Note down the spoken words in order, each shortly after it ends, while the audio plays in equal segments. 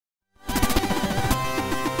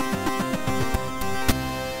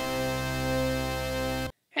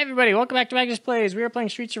Hey everybody, welcome back to MagnusPlays. We are playing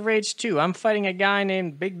Streets of Rage 2. I'm fighting a guy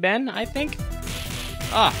named Big Ben, I think.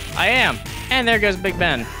 Ah, I am. And there goes Big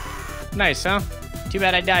Ben. Nice, huh? Too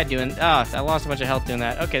bad I died doing... I lost a bunch of health doing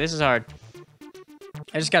that. Okay, this is hard.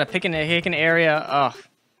 I just gotta pick an area. Oh,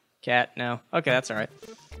 cat, no. Okay, that's alright.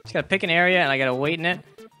 Just gotta pick an area and I gotta wait in it.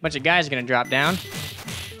 A bunch of guys are gonna drop down.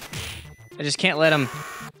 I just can't let them...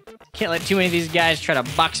 Can't let too many of these guys try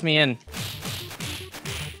to box me in.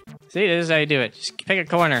 See, this is how you do it. Just pick a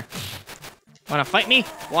corner. Wanna fight me?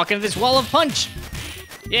 Walk into this wall of punch!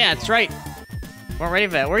 Yeah, that's right. Weren't ready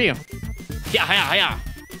for that, were you? Yeah.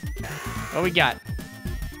 What we got?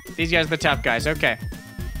 These guys are the tough guys, okay.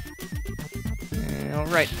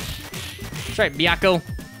 Alright. That's right, Biako.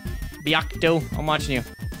 Biakto, I'm watching you.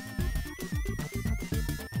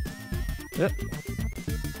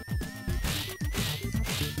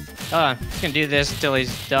 I'm just gonna do this until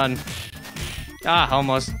he's done. Ah,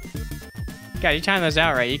 almost. God, you time those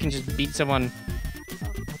out right, you can just beat someone.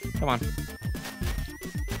 Come on.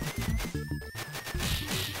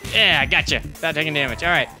 Yeah, I gotcha. Without taking damage.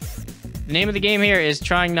 Alright. The name of the game here is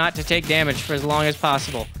trying not to take damage for as long as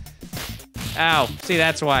possible. Ow. See,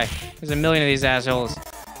 that's why. There's a million of these assholes.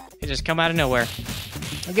 They just come out of nowhere.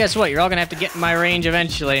 Well, guess what? You're all gonna have to get in my range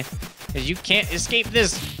eventually. Because you can't escape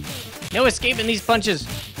this. No escaping these punches.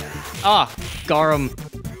 Ah, Garum.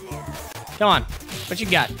 Come on. What you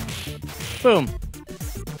got? Boom.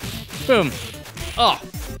 Boom. Oh,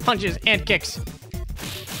 punches and kicks.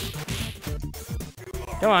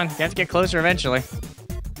 Come on, you have to get closer eventually.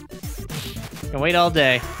 Can wait all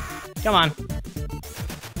day. Come on.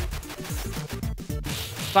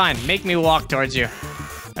 Fine, make me walk towards you.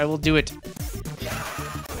 I will do it.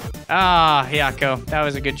 Ah, Hyako, that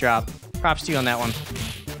was a good drop. Props to you on that one.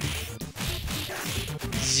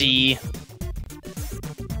 Z.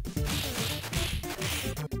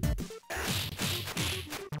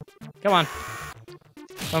 Come on.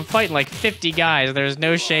 I'm fighting like 50 guys. There's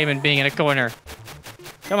no shame in being in a corner.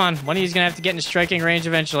 Come on. One of you's gonna have to get in striking range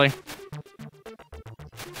eventually.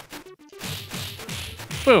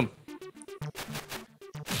 Boom.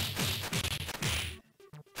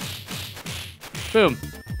 Boom.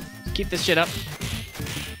 Keep this shit up.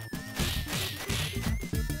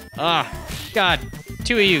 Ah, God.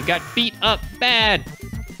 Two of you got beat up bad.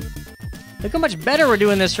 Look how much better we're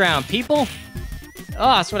doing this round, people.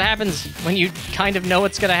 Oh, that's what happens when you kind of know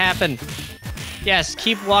what's gonna happen. Yes,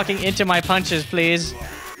 keep walking into my punches, please.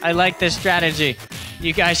 I like this strategy.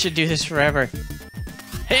 You guys should do this forever.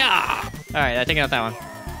 Yeah. All right, I think out that one.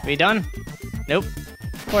 Are we done? Nope.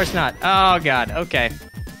 Of course not. Oh God. Okay.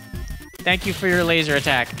 Thank you for your laser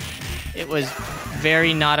attack. It was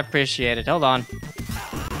very not appreciated. Hold on.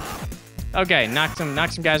 Okay, knock some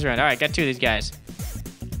guys around. All right, got two of these guys.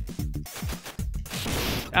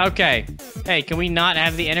 Okay. Hey, can we not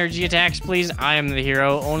have the energy attacks, please? I am the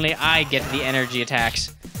hero. Only I get the energy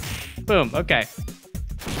attacks. Boom. Okay.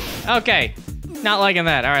 Okay. Not liking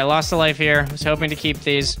that. All right, lost a life here. Was hoping to keep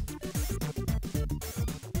these.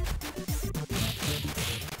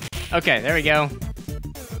 Okay, there we go.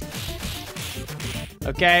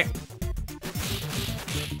 Okay.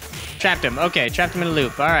 Trapped him. Okay, trapped him in a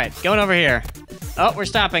loop. All right, going over here. Oh, we're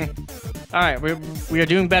stopping. All right, we are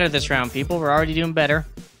doing better this round, people. We're already doing better.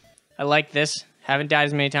 I like this. Haven't died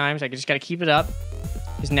as many times. I just gotta keep it up.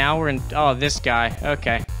 Because now we're in... Oh, this guy.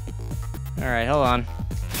 Okay. Alright, hold on.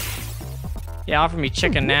 Yeah, offer me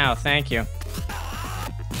chicken now. Thank you.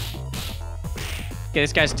 Okay,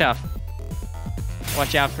 this guy's tough.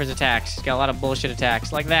 Watch out for his attacks. He's got a lot of bullshit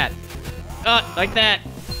attacks. Like that. Like that.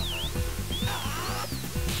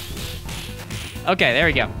 Okay, there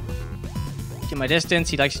we go. Get my distance.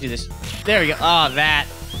 He likes to do this. There we go. Oh, that.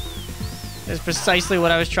 That's precisely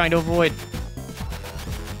what I was trying to avoid.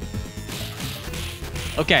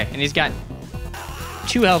 Okay, and he's got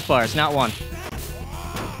 2 health bars, not 1.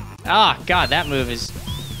 Ah, God, that move is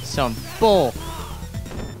some bull.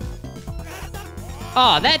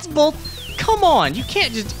 Ah, that's bull. Come on, you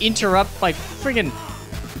can't just interrupt my friggin...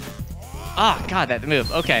 Ah, God, that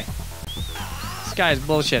move. Okay. This guy is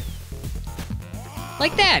bullshit.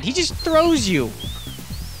 Like that, he just throws you.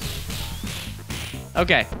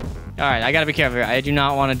 Okay. Alright, I gotta be careful here. I do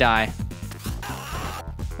not want to die.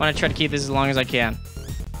 I want to try to keep this as long as I can.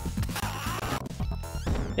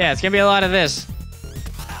 Yeah, it's gonna be a lot of this.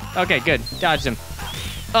 Okay, good. Dodged him.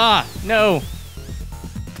 Ah, no.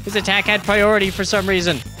 His attack had priority for some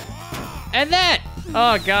reason. And that!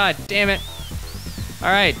 Oh, God, damn it.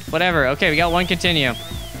 Alright, whatever. Okay, we got 1 continue.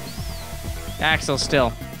 Axel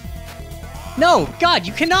still. No, God,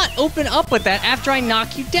 you cannot open up with that after I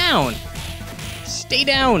knock you down. Stay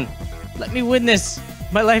down. Let me win this.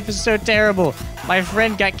 My life is so terrible. My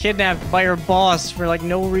friend got kidnapped by her boss for, like,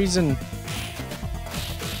 no reason.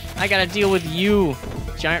 I gotta deal with you,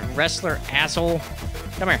 giant wrestler asshole.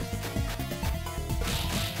 Come here.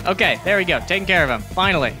 Okay, there we go. Taking care of him.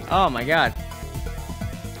 Finally. Oh, my God.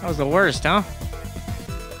 That was the worst, huh?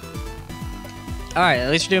 Alright, at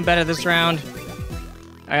least you're doing better this round.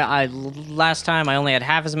 Last time, I only had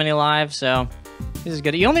half as many lives, so... This is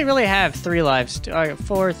good. You only really have 3 lives. Alright,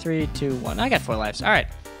 4, 3, 2, 1. I got 4 lives. Alright.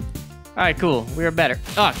 Alright, cool. We were better.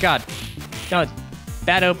 Oh, God. No,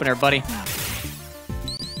 bad opener, buddy.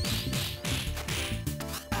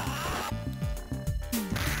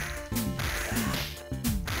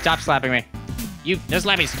 Stop slapping me. You, no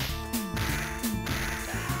slappies.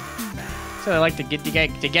 So I like to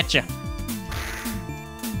get you.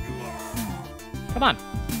 Come on.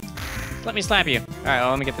 Let me slap you. Alright, well,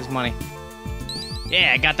 let me get this money.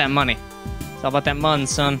 Yeah, I got that money. It's all about that mun,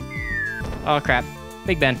 son. Oh, crap.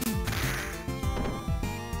 Big Ben.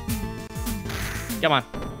 Come on.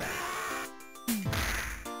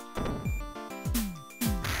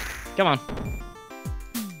 Come on.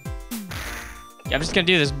 Yeah, I'm just gonna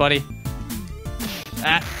do this, buddy.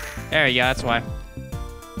 Ah, there you go, that's why.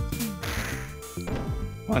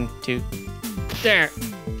 1, 2. There.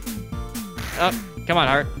 Oh, come on,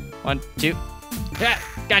 heart. 1, 2. Yeah,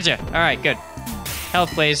 gotcha. All right, good.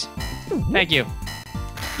 Health, please. Thank you.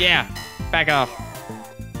 Yeah, back off.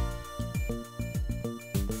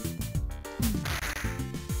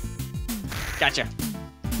 Gotcha.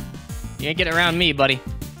 You ain't getting around me, buddy.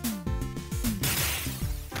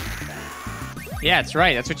 Yeah, that's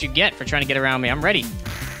right. That's what you get for trying to get around me. I'm ready.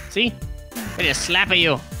 See? Ready to slap at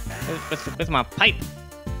you with my pipe.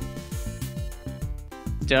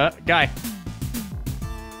 Duh, guy.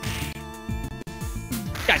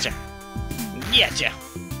 Gotcha. Getcha.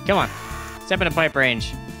 Come on. Step into pipe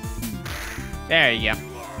range. There you go.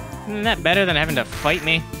 Isn't that better than having to fight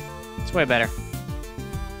me? It's way better.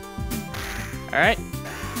 Alright.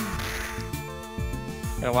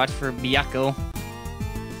 Gotta watch for Byaku.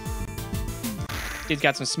 Dude's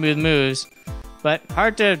got some smooth moves, but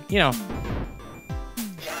hard to, you know.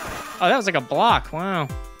 Oh, that was like a block. Wow.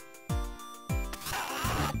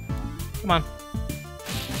 Come on.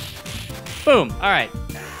 Boom. All right.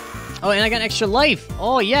 Oh, and I got an extra life.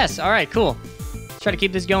 Oh, yes. All right, cool. Let's try to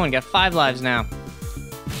keep this going. Got 5 lives now.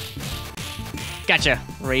 Gotcha,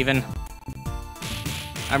 Raven.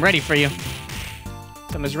 I'm ready for you.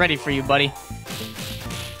 Someone's ready for you, buddy.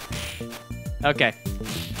 Okay.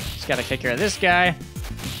 Just gotta take care of this guy.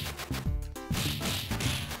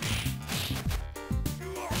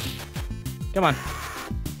 Come on.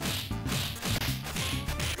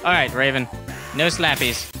 Alright, Raven. No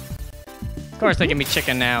slappies. Of course they give me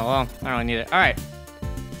chicken now. Well, I don't need it. Alright.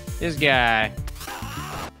 This guy.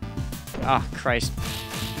 Oh, Christ.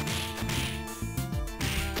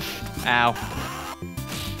 Ow.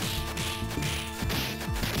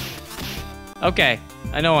 Okay.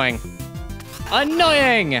 Annoying.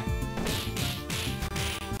 Annoying!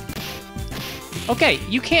 Okay,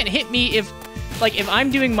 you can't hit me if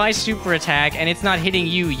I'm doing my super attack and it's not hitting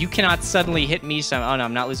you, you cannot suddenly hit me some. Oh no,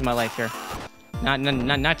 I'm not losing my life here.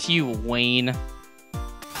 Not you, Wayne.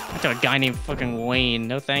 Not to a guy named fucking Wayne.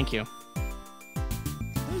 No, thank you.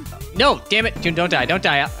 No, damn it. Dude, don't die. Don't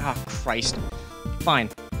die. Oh, Christ. Fine.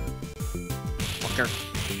 Fucker.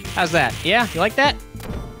 How's that? Yeah? You like that?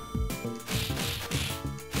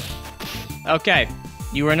 Okay.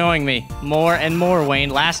 You were annoying me. More and more, Wayne.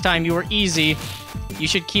 Last time you were easy. You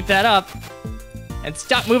should keep that up. And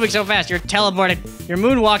stop moving so fast. You're teleporting. You're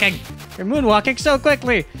moonwalking. You're moonwalking so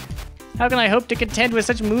quickly. How can I hope to contend with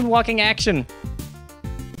such moonwalking action?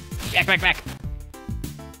 Back, back, back.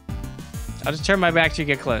 I'll just turn my back till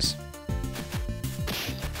you get close.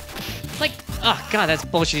 Like, oh god, that's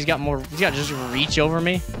bullshit. He's got just reach over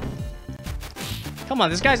me. Come on,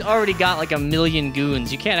 this guy's already got like 1,000,000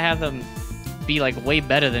 goons. You can't have them be like way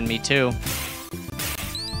better than me too.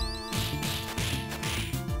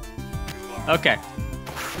 Okay.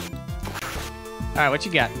 Alright, what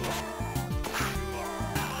you got?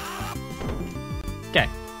 Okay.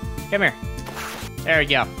 Come here. There we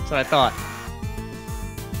go. That's what I thought.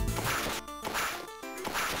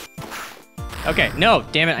 Okay, no,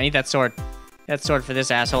 damn it, I need that sword. That sword for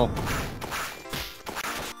this asshole.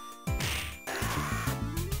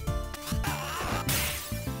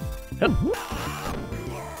 Oh.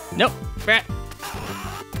 Nope. Rat.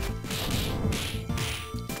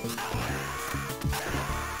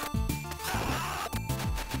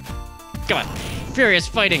 Come on. Furious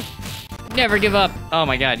fighting. Never give up. Oh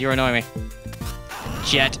my god, you're annoying me.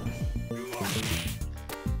 Jet.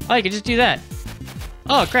 Oh, you can just do that.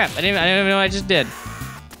 Oh crap, I didn't even know what I just did.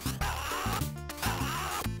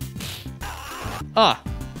 Oh.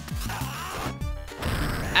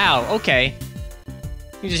 Ow, okay.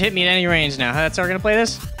 You just hit me at any range now. That's how we're gonna play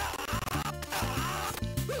this?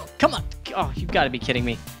 Come on. Oh, you've got to be kidding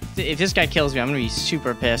me. If this guy kills me, I'm gonna be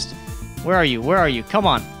super pissed. Where are you? Where are you? Come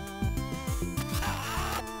on.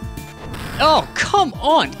 Oh, come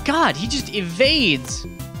on. God, he just evades.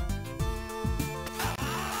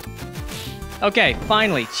 Okay,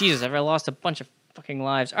 finally. Jesus, I've lost a bunch of fucking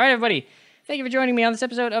lives. All right, everybody. Thank you for joining me on this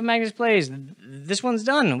episode of Magnus Plays. This one's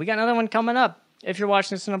done. We got another one coming up. If you're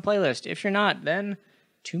watching this on a playlist. If you're not, then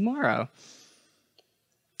tomorrow.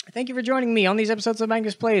 Thank you for joining me on these episodes of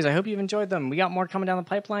Magnus Plays. I hope you've enjoyed them. We got more coming down the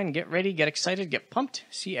pipeline. Get ready, get excited, get pumped.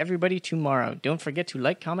 See everybody tomorrow. Don't forget to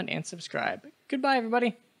like, comment, and subscribe. Goodbye,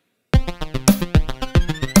 everybody.